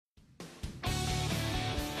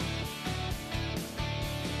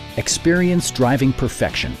Experience driving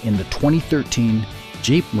perfection in the 2013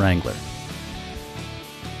 Jeep Wrangler.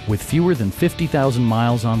 With fewer than 50,000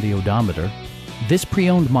 miles on the odometer, this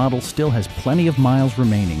pre-owned model still has plenty of miles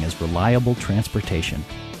remaining as reliable transportation.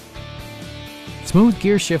 Smooth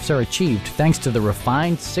gear shifts are achieved thanks to the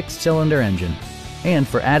refined 6-cylinder engine. And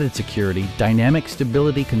for added security, dynamic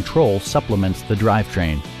stability control supplements the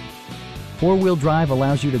drivetrain. Four-wheel drive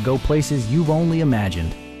allows you to go places you've only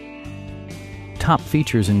imagined. Top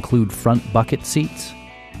features include front bucket seats,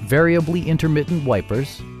 variably intermittent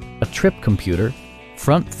wipers, a trip computer,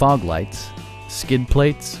 front fog lights, skid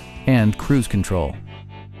plates, and cruise control.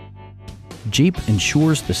 Jeep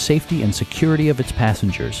ensures the safety and security of its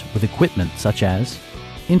passengers with equipment such as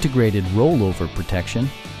integrated rollover protection,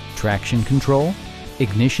 traction control,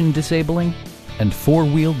 ignition disabling, and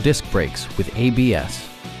four-wheel disc brakes with ABS.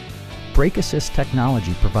 Brake Assist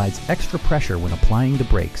technology provides extra pressure when applying the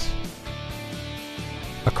brakes.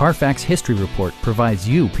 A Carfax history report provides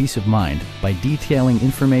you peace of mind by detailing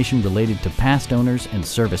information related to past owners and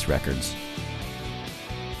service records.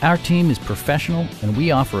 Our team is professional and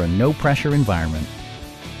we offer a no-pressure environment.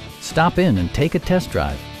 Stop in and take a test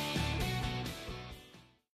drive.